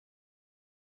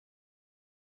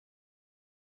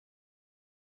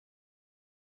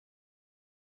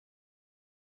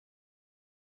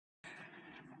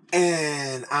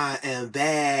And I am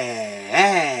back.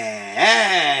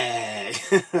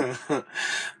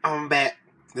 I'm back.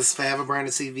 This is Forever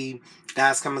Brandon TV.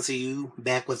 Guys, coming to you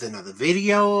back with another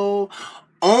video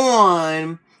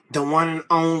on the one and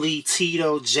only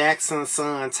Tito Jackson's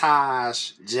son,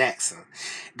 Taj Jackson.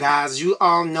 Guys, you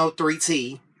all know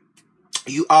 3T.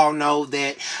 You all know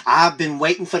that I've been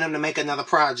waiting for them to make another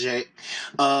project.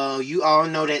 You all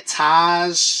know that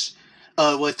Taj,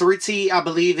 3T, I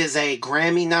believe, is a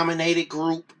Grammy nominated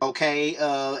group. Okay,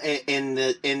 in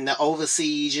the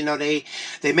overseas, you know, they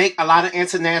make a lot of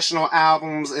international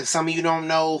albums. If some of you don't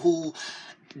know who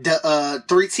the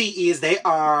 3T is, they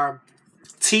are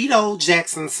Tito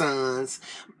Jackson's sons,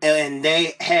 and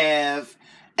they have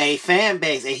a fan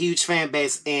base, a huge fan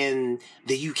base in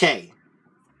the UK.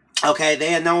 Okay,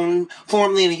 they are known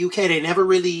formerly in the UK. They never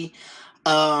really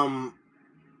had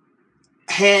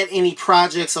any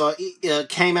projects or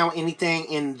came out anything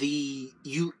in the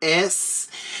US,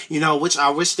 you know, which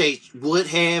I wish they would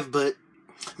have, but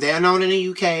they're known in the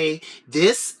UK.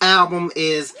 This album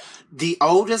is the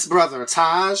oldest brother,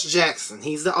 Taj Jackson.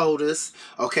 He's the oldest.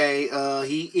 Okay,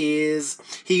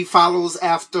 he follows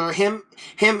after him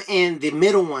and the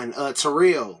middle one,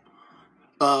 Terrell,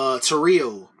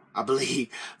 I believe,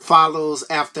 follows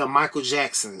after Michael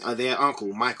Jackson, their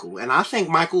uncle, Michael. And I think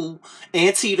Michael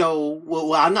and Tito,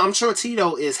 well, I'm sure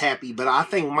Tito is happy, but I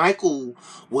think Michael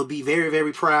would be very,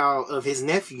 very proud of his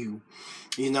nephew,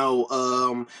 you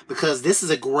know, because this is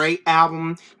a great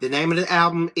album. The name of the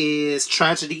album is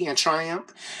Tragedy and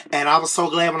Triumph. And I was so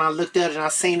glad when I looked at it and I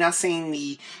seen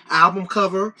the album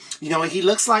cover. You know, he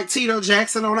looks like Tito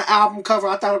Jackson on the album cover.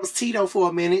 I thought it was Tito for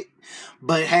a minute.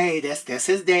 But hey, that's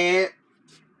his dad.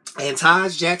 And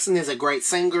Taj Jackson is a great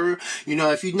singer. You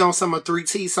know, if you know some of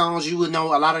 3T songs, you would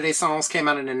know a lot of their songs came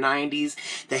out in the 90s.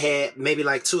 They had maybe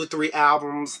like 2 or 3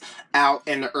 albums out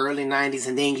in the early 90s,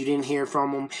 and then you didn't hear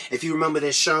from them. If you remember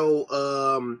this show,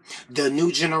 The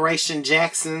New Generation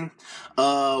Jackson,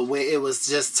 where it was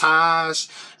just Taj,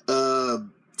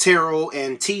 Terrell,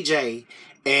 and TJ,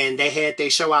 and they had their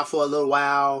show out for a little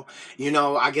while. You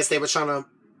know, I guess they were trying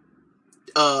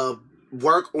to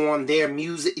work on their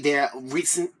music, their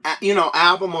recent, you know,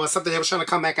 album or something. They were trying to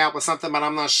come back out with something, but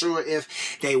I'm not sure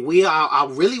if they will. I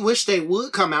really wish they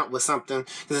would come out with something,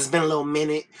 because it's been a little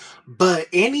minute. But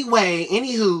anyway,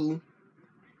 anywho,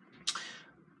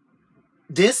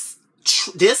 this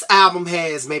album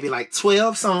has maybe like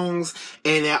 12 songs,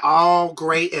 and they're all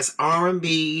great. It's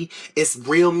R&B, it's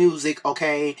real music.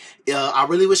 Okay, I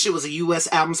really wish it was a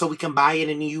US album so we can buy it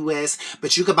in the US,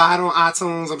 but you can buy it on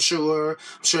iTunes. I'm sure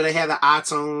they have the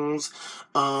iTunes.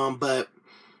 But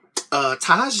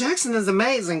Taj Jackson is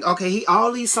amazing. Okay,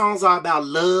 all these songs are about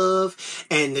love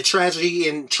and the tragedy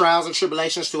and trials and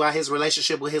tribulations throughout his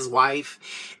relationship with his wife,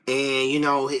 and you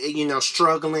know,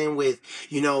 struggling with,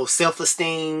 you know,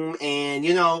 self-esteem, and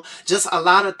you know, just a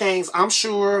lot of things, I'm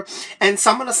sure. And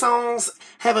some of the songs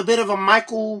have a little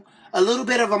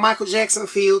bit of a Michael Jackson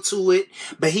feel to it,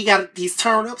 but he got these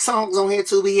turn up songs on here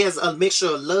too. He has a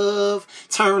mixture of love,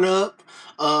 turn up,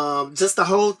 just the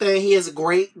whole thing. He has a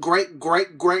great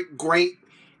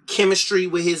chemistry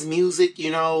with his music,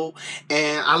 you know,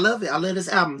 and I love it. I love this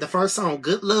album. The first song,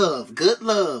 Good Love,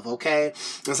 okay?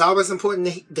 It's always important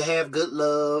to have good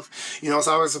love. You know, it's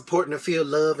always important to feel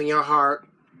love in your heart.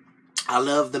 I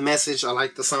love the message. I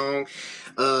like the song.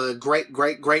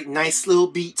 Great, nice little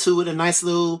beat to it, a nice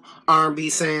little R&B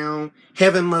sound.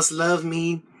 Heaven Must Love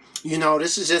Me. You know,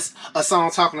 this is just a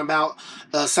song talking about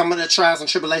some of the trials and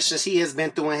tribulations he has been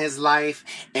through in his life,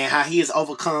 and how he has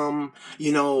overcome,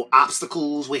 you know,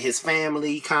 obstacles with his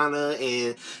family, kind of,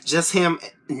 and just him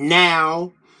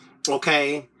now.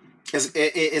 Okay,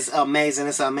 it's amazing.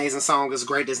 It's an amazing song. It's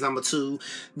great. It's number 2.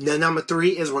 The number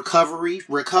 3 is Recovery.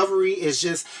 Recovery is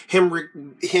just him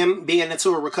being into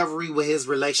a recovery with his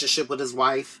relationship with his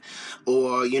wife,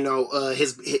 or you know,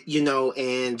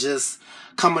 and just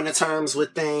coming to terms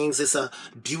with things. It's a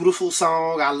beautiful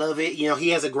song. I love it. You know, he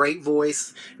has a great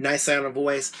voice, nice sounding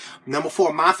voice. Number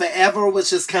 4, My Forever, was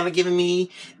just kind of giving me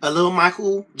a little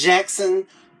Michael Jackson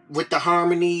with the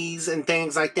harmonies and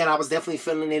things like that. I was definitely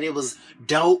feeling it. It was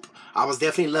dope. I was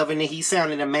definitely loving it. He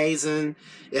sounded amazing.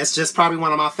 It's just probably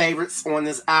one of my favorites on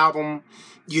this album,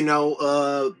 you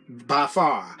know, by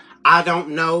far. I don't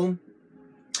know.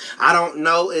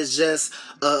 It's just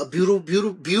a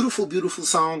beautiful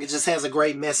song. It just has a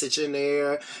great message in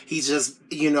there. He's just,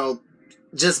 you know,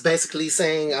 just basically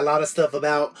saying a lot of stuff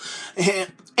about him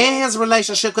and his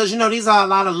relationship, because, you know, these are a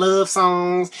lot of love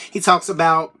songs. He talks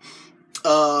about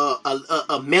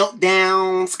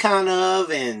meltdowns kind of,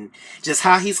 and just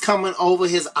how he's coming over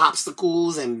his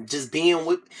obstacles and just being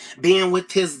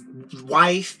with his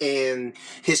wife and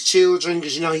his children,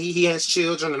 because you know he has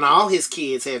children and all his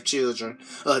kids have children.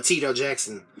 Tito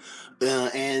Jackson,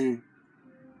 and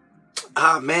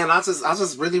man, I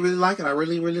just really like it. I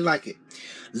really like it.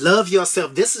 Love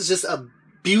Yourself. This is just a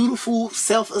beautiful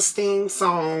self-esteem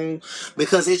song,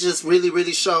 because it just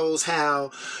really shows how,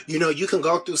 you know, you can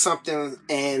go through something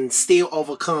and still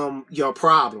overcome your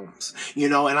problems, you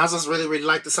know. And I just really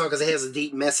like the song because it has a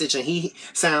deep message and he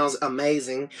sounds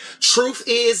amazing. Truth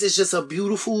Is just a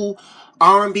beautiful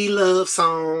R&B love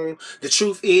song. The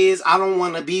truth is, I don't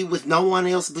want to be with no one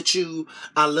else but you.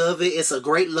 I love it. It's a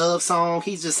great love song.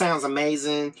 He just sounds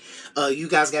amazing. You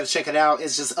guys got to check it out.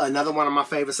 It's just another one of my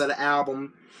favorites of the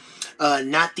album.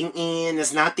 Not the end.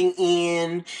 It's not the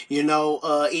end. You know,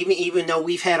 even though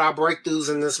we've had our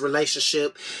breakthroughs in this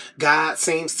relationship, God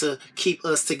seems to keep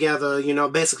us together. You know,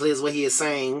 basically is what he is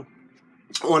saying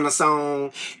on the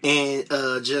song. And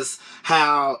just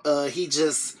how he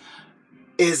just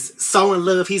is so in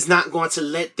love, he's not going to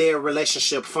let their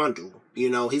relationship fondle.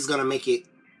 You know, he's going to make it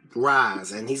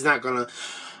rise, and he's not going to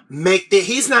make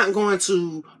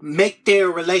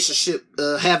their relationship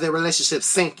have their relationship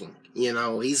sinking. You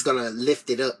know, he's going to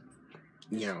lift it up.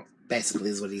 You know,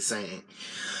 basically is what he's saying.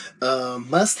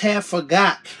 Must Have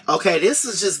Forgot. Okay, this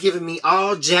is just giving me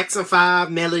all Jackson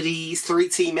 5 melodies,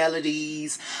 3T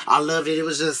melodies. I loved it. It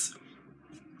was just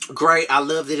great. I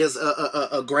loved it. It's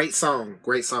a great song.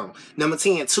 Great song. Number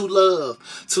 10, To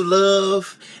Love. To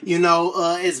Love, you know,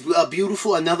 is a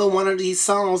beautiful, another one of these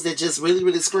songs that just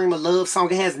really scream a love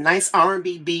song. It has nice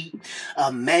R&B beat.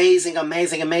 Amazing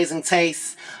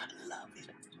taste. Love it.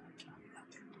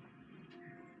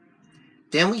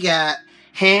 Then we got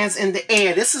Hands in the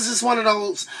Air. This is just one of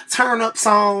those turn up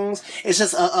songs. It's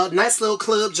just a nice little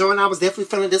club joint. I was definitely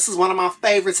feeling this is one of my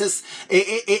favorites.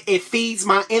 It feeds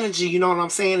my energy, you know what I'm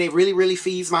saying? It really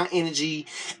feeds my energy,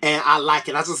 and I like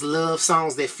it. I just love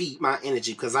songs that feed my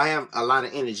energy because I have a lot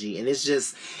of energy, and it's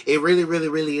just, it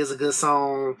really is a good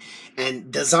song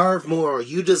and deserve more.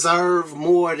 You deserve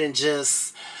more than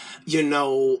just, you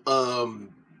know,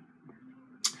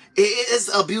 it's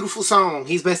a beautiful song.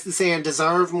 He's basically saying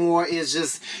deserve more is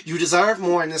just, you deserve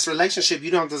more in this relationship.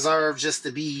 You don't deserve just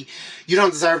to be, you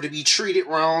don't deserve to be treated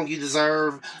wrong. You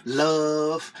deserve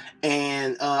love.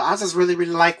 And I just really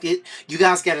liked it. You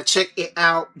guys got to check it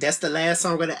out. That's the last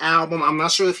song of the album. I'm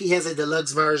not sure if he has a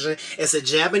deluxe version. It's a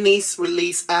Japanese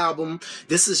release album.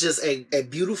 This is just a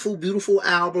beautiful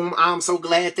album. I'm so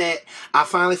glad that I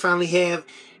finally have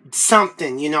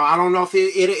something. You know, I don't know if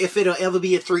it'll ever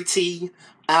be a 3T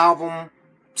album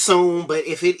soon, but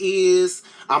if it is,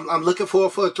 I'm looking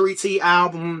forward for a 3T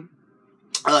album.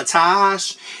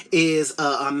 Taj is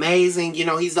amazing. You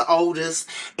know, he's the oldest,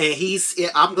 and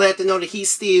I'm glad to know that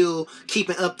he's still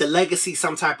keeping up the legacy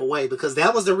some type of way, because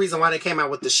that was the reason why they came out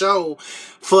with the show,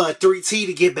 for 3T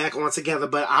to get back on together.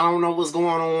 But I don't know what's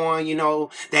going on. You know,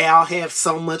 they all have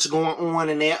so much going on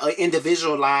in their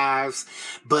individual lives,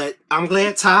 but I'm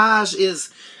glad Taj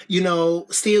is, you know,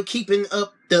 still keeping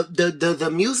up the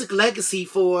music legacy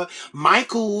for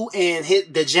Michael and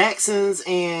the Jacksons.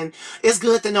 And it's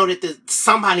good to know that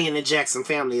somebody in the Jackson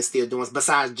family is still doing,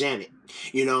 besides Janet,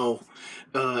 you know.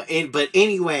 But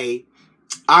anyway,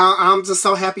 I'm just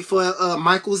so happy for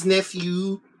Michael's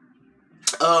nephew.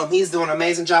 He's doing an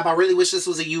amazing job. I really wish this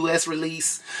was a U.S.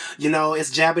 release. You know,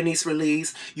 it's Japanese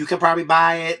release. You can probably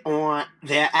buy it on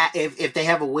their, if they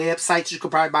have a website, you could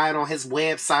probably buy it on his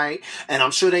website. And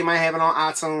I'm sure they might have it on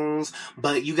iTunes.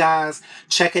 But you guys,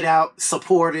 check it out.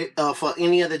 Support it. For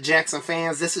any of the Jackson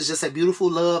fans, this is just a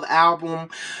beautiful love album.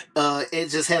 It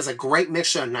just has a great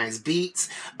mixture of nice beats.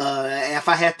 If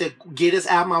I had to get this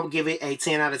album, I would give it a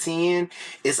 10 out of 10.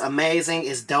 It's amazing.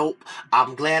 It's dope.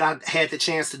 I'm glad I had the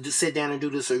chance to sit down and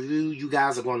do this review. You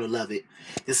guys are going to love it.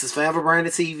 This is Forever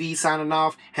Branded TV signing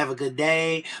off. Have a good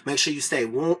day. Make sure you stay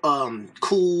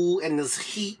cool in this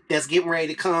heat that's getting ready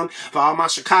to come. For all my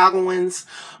Chicagoans,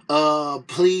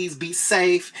 please be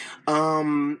safe.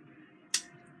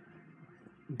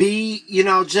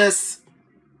 Just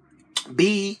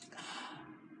be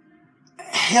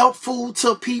helpful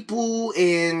to people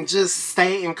and just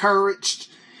stay encouraged.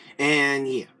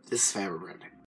 And yeah, this is Forever Branded.